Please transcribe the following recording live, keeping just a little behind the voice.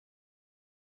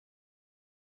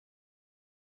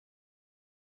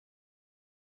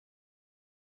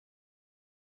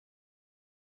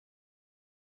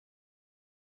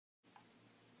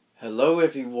Hello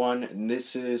everyone,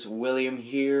 this is William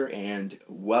here, and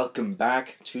welcome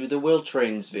back to the Will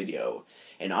Trains video.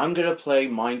 And I'm gonna play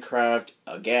Minecraft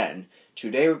again.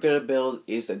 Today we're gonna build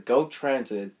is the Go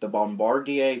Transit, the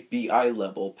Bombardier BI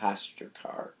level passenger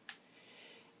car.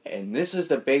 And this is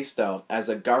the base style as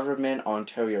a government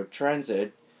Ontario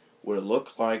Transit would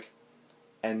look like,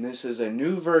 and this is a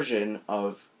new version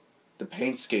of the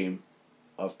paint scheme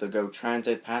of the Go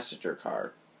Transit passenger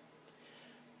car.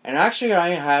 And actually I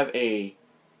have the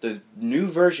new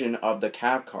version of the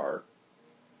cab car,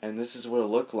 and this is what it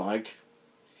looked like.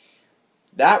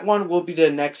 That one will be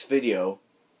the next video,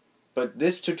 but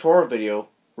this tutorial video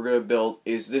we're going to build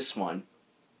is this one.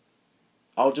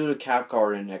 I'll do the cab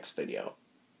car in the next video.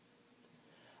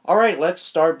 Alright, let's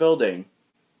start building.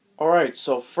 Alright,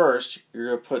 so first you're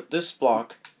going to put this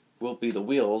block will be the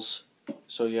wheels,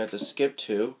 so you have to skip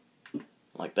 2,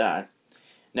 like that.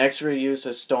 Next, we're going to use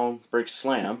a stone brick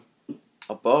slam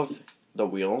above the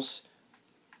wheels.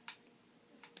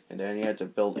 And then you have to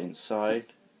build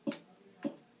inside. Like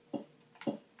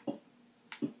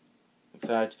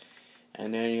that.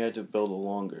 And then you have to build a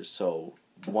longer. So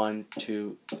 1,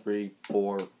 2, 3,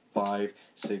 4, 5,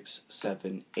 6,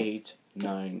 7, 8,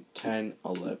 9, 10,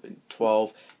 11,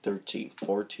 12, 13,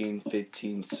 14,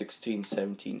 15, 16,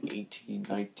 17, 18,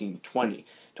 19, 20,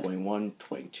 21,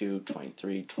 22,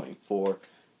 23, 24.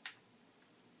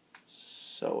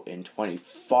 So in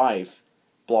 25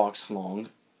 blocks long.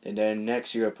 And then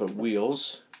next you're going to put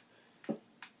wheels.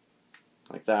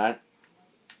 Like that.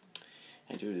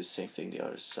 And do the same thing the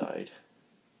other side.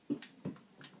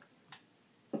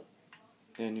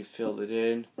 Then you fill it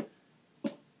in.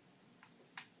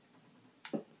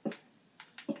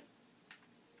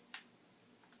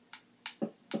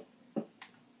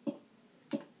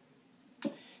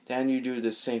 Then you do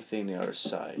the same thing the other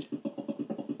side.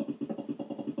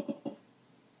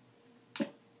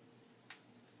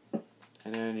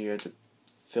 And then you have to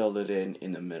fill it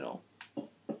in the middle.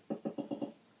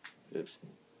 Oops.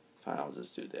 Fine, I'll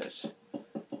just do this.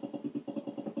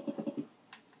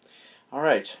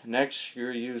 Alright, next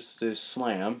you're going to use this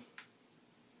slam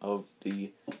of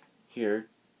the here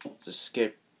to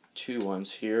skip 2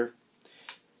 ones here.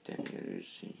 Then you're going to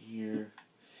see here.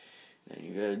 Then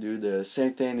you got to do the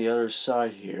same thing the other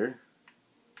side here.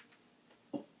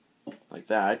 Like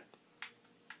that.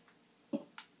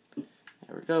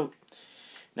 There we go.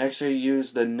 Next, we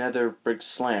use the nether brick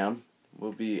slam.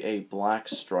 Will be a black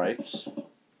stripes.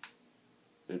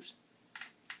 Oops.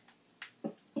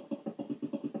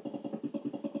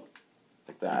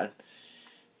 Like that.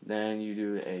 Then you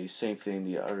do a same thing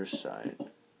the other side.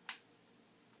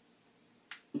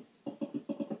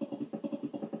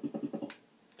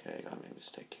 Okay, I got a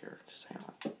mistake here. Just hang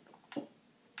on.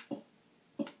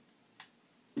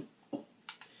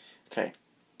 Okay.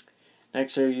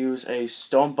 Next, I use a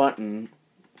stone button.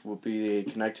 Will be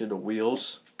connected to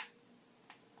wheels,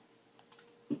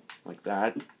 like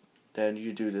that. Then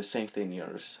you do the same thing the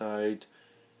other side.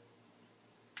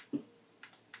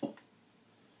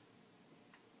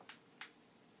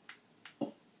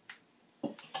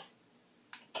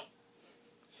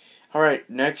 Alright,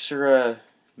 next you're going to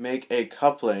make a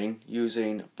coupling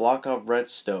using block of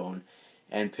redstone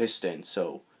and piston.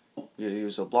 So you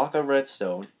use a block of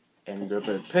redstone and you're going to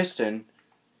put a piston.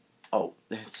 Oh,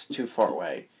 it's too far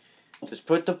away. Just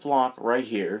put the block right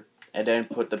here, and then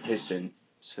put the piston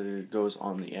so that it goes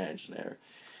on the edge there.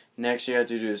 Next, you have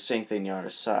to do the same thing the other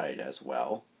side as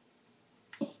well.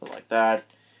 So like that,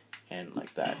 and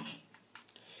like that.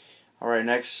 Alright,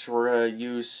 next we're going to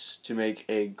use to make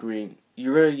a green.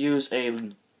 You're going to use a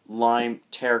lime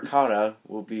terracotta,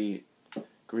 will be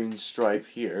green stripe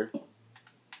here.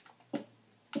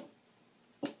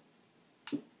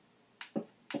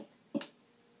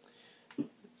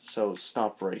 So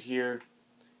stop right here,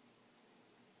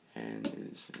 and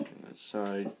use it on that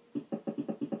side,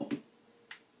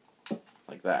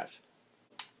 like that.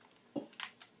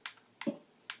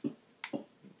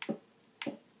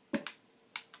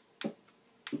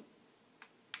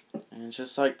 And it's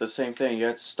just like the same thing, you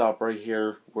have to stop right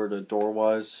here where the door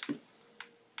was.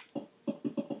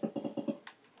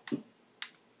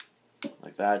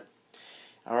 Like that.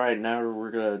 Alright, now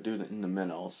we're going to do it in the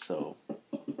middle, so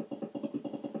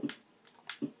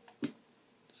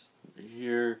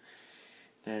here,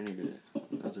 then you get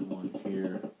another one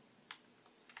here.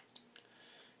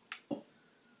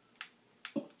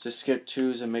 Just skip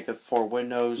 2s and make it 4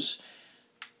 windows.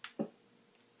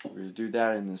 We're going to do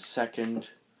that in the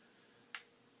second.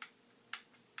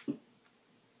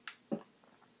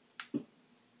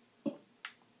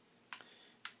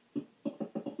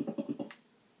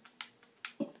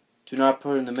 Do not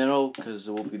put it in the middle because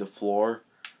it will be the floor.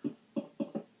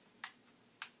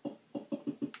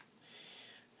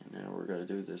 going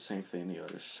to do the same thing the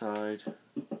other side.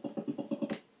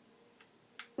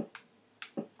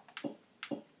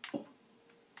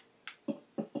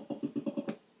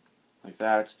 Like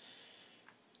that.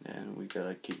 And we got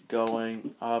to keep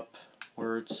going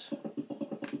upwards.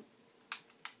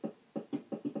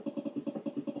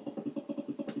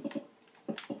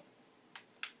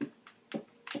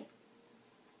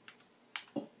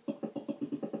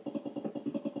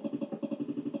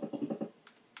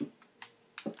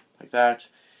 That.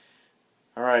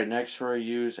 Alright, next we're going to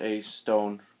use a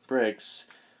stone bricks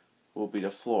will be the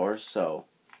floor, so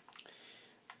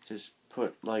just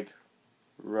put like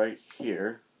right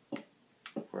here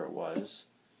where it was.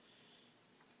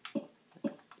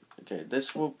 Okay,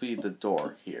 this will be the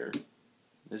door here.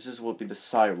 Will be the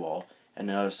sidewall, and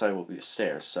the other side will be the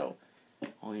stairs, so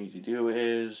all you need to do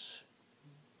is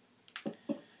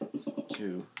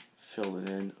to fill it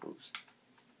in. Oops.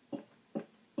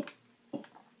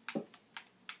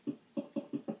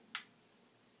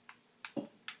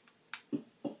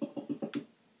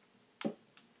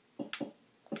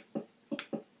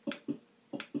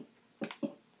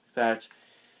 That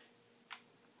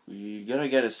you're gonna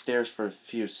get a stairs for a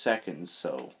few seconds,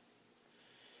 so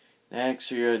next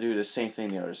you're gonna do the same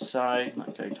thing the other side,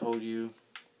 like I told you.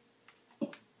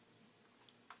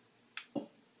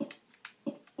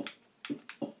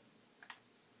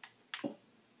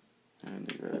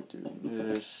 And you're gonna do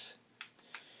this.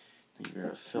 Then you're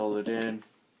gonna fill it in.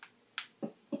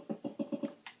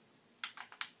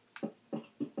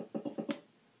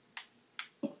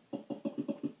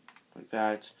 Like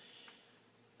that.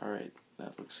 Alright,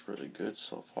 that looks really good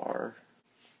so far.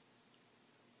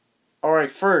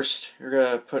 Alright, first, you're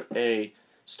going to put a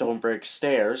stone brick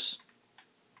stairs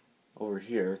over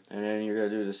here, and then you're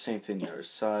going to do the same thing the other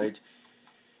side.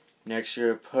 Next,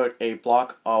 you're going to put a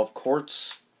block of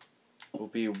quartz, will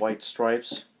be white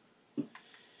stripes.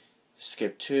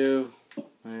 Skip 2,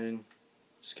 and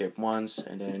skip once,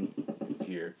 and then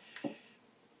here.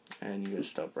 And you're going to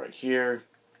stop right here.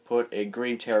 Put a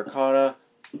green terracotta,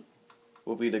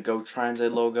 will be the Go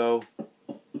Transit logo,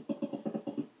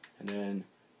 and then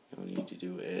what you need to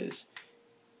do is,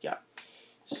 yeah,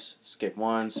 skip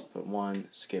once, put one,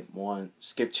 skip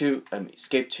 2,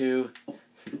 skip 2,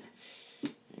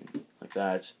 like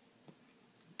that.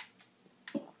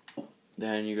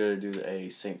 Then you're going to do a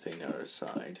same thing the other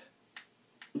side.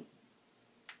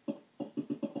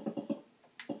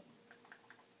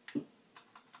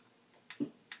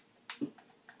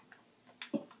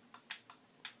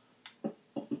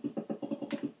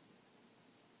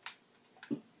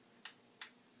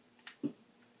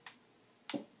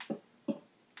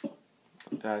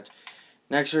 That.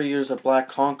 Next we'll use a black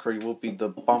concrete will be the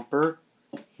bumper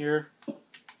here.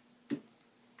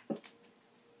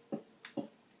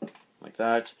 Like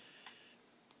that.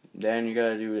 Then you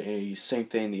gotta do a same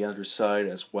thing the other side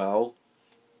as well.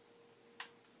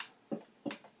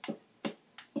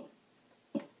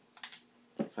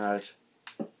 Like that.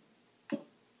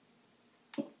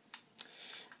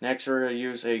 Next we're gonna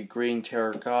use a green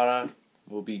terracotta,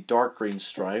 will be dark green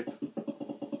stripe.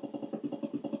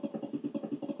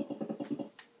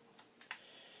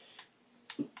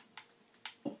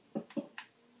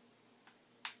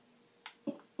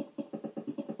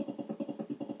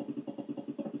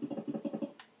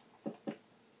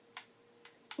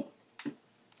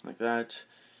 Like that.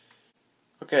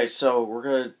 Okay, so we're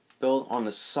going to build on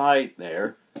the side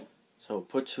there. So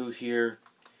put 2 here,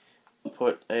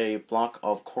 put a block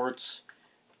of quartz,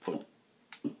 put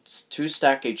 2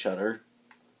 stack each other,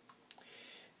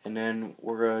 and then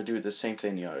we're going to do the same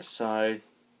thing the other side,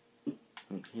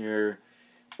 from here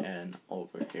and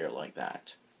over here like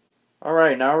that.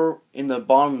 Alright, now we're in the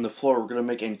bottom of the floor, we're going to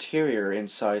make interior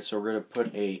inside, so we're going to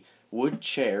put a wood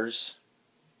chairs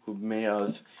made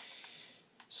of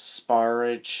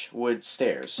sparge wood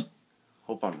stairs.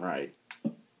 Hope I'm right.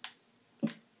 So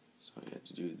you have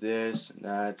to do this and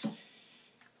that.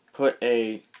 Put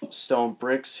a stone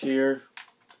bricks here.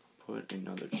 Put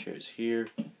another chairs here.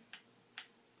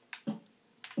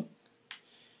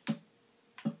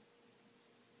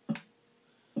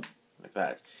 Like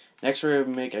that. Next we're going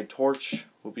to make a torch.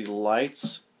 Will be the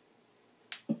lights.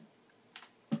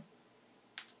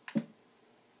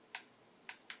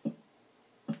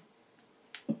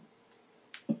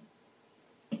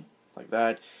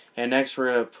 That. And next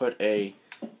we're going to put a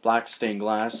black stained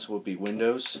glass, will be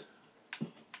windows.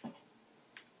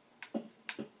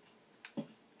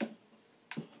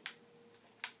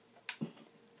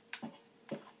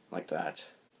 Like that.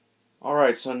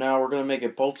 Alright, so now we're going to make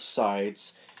it both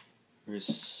sides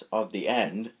of the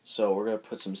end. So we're going to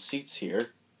put some seats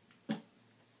here.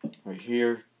 Right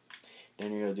here.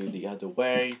 Then you're gonna do the other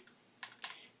way.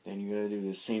 Then you're gonna do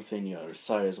the same thing the other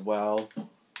side as well.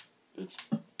 Oops.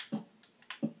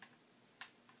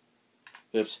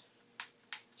 Oops.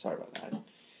 Sorry about that.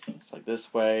 It's like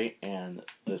this way and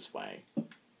this way.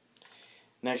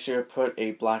 Next, you're gonna put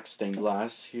a black stained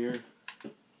glass here,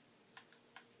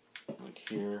 like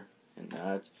here and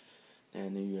that.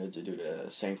 And then you have to do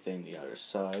the same thing the other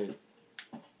side.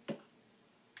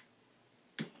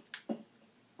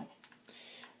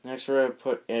 Next, we're gonna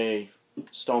put a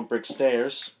stone brick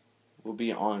stairs. Will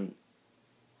be on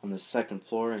the second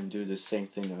floor and do the same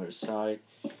thing the other side.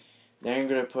 Then you're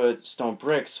gonna put stone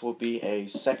bricks. Will be a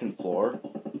second floor.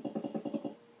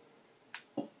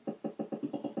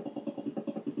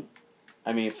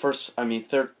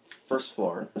 First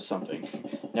floor or something.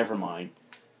 Never mind.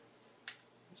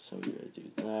 So you're gonna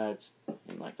do that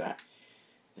and like that.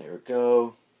 There we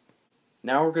go.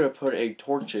 Now we're gonna put a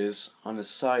torches on the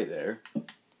side there,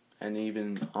 and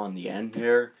even on the end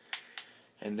here.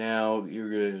 And now you're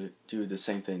gonna do the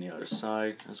same thing the other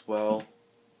side as well,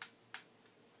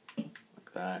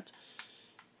 like that.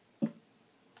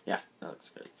 Yeah, that looks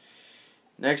good.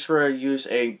 Next, we're gonna use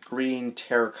a green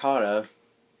terracotta.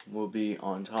 Will be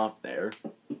on top there.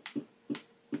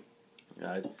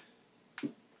 Good.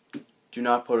 Do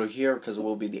not put it here because it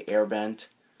will be the air vent.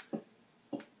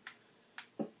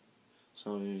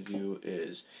 So what you do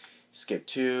is skip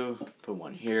 2, put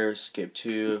 1 here, skip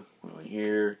 2, 1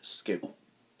 here, skip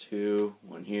 2,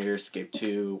 1 here, skip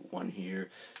 2, 1 here,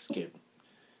 skip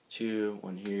 2,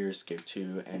 1 here, skip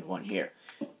 2, and 1 here.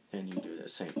 And you do the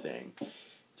same thing.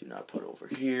 Do not put over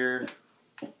here.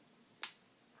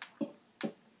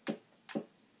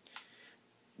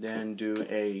 Then do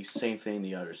a same thing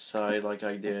the other side like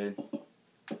I did.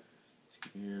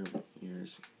 Here,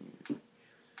 here's here.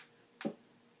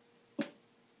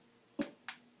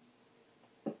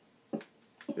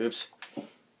 Oops.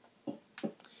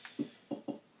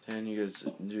 Then you guys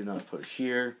do not put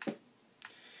here.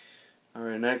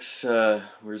 Alright, next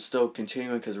we're still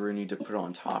continuing because we're going to need to put it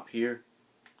on top here.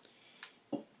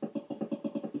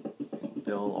 And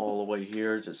build all the way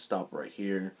here, just stop right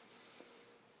here.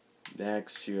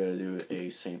 Next, you gotta do a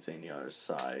same thing the other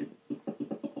side.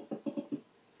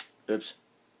 Oops.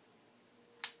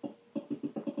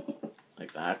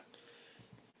 Like that.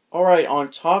 Alright,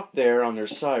 on top there, on their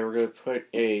side, we're gonna put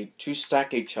a 2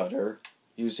 stack each other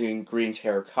using green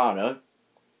terracotta.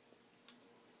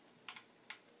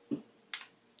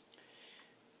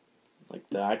 Like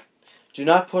that. Do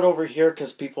not put over here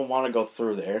because people want to go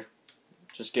through there.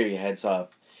 Just give you a heads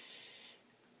up.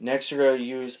 Next, you're gonna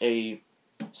use a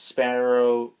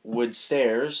sparrow wood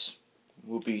stairs.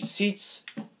 Will be seats.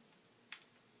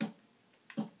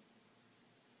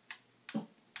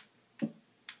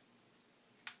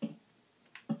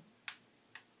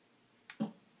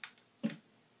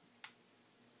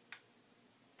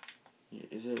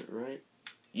 Is it right?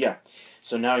 Yeah.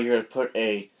 So now you're going to put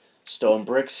a stone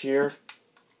bricks here.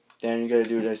 Then you're going to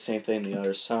do the same thing the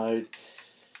other side.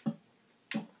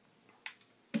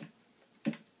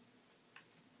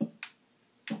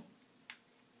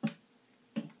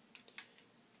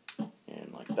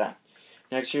 And like that.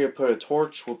 Next you're going to put a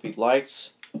torch, will be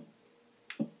lights.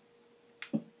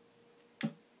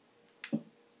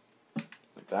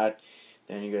 Like that.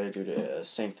 Then you're going to do the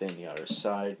same thing the other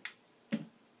side.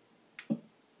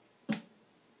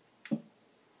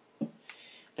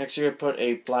 Next you're going to put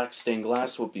a black stained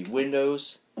glass, will be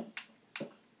windows.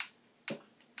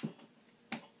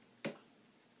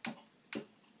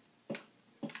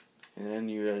 And then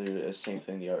you're going to do the same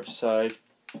thing the other side.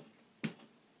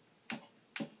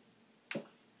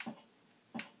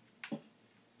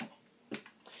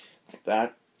 Like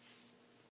that.